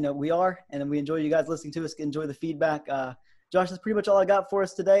sports back. We are, and we enjoy you guys listening to us. Enjoy the feedback. Josh, that's pretty much all I got for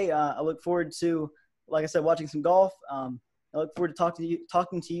us today. I look forward to, like I said, watching some golf. I look forward to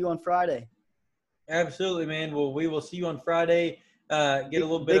talking to you on Friday. Absolutely, man. Well, we will see you on Friday. Get a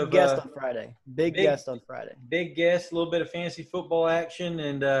little bit of big guest on Friday. Big guest on Friday. Big guest, a little bit of fantasy football action,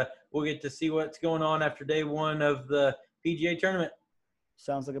 and we'll get to see what's going on after day one of the PGA tournament.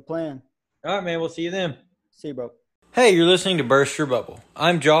 Sounds like a plan. All right, man. We'll see you then. See you, bro. Hey, you're listening to Burst Your Bubble.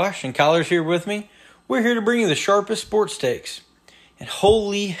 I'm Josh, and Kyler's here with me. We're here to bring you the sharpest sports takes. And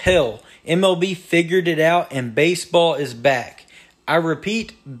holy hell, MLB figured it out, and baseball is back. I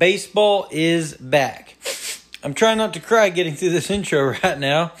repeat, baseball is back. I'm trying not to cry getting through this intro right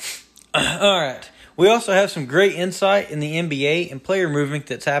now. All right. We also have some great insight in the NBA and player movement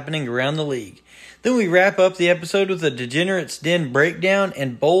that's happening around the league. Then we wrap up the episode with a Degenerates Den breakdown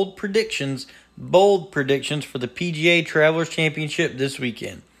and bold predictions for the PGA Travelers Championship this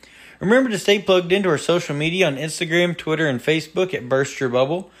weekend. Remember to stay plugged into our social media on Instagram, Twitter, and Facebook at Burst Your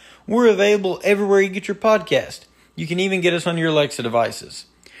Bubble. We're available everywhere you get your podcast. You can even get us on your Alexa devices.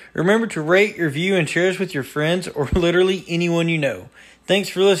 Remember to rate, review, and share us with your friends or literally anyone you know. Thanks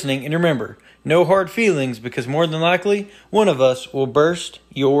for listening, and remember, no hard feelings because more than likely, one of us will burst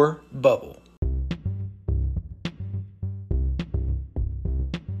your bubble.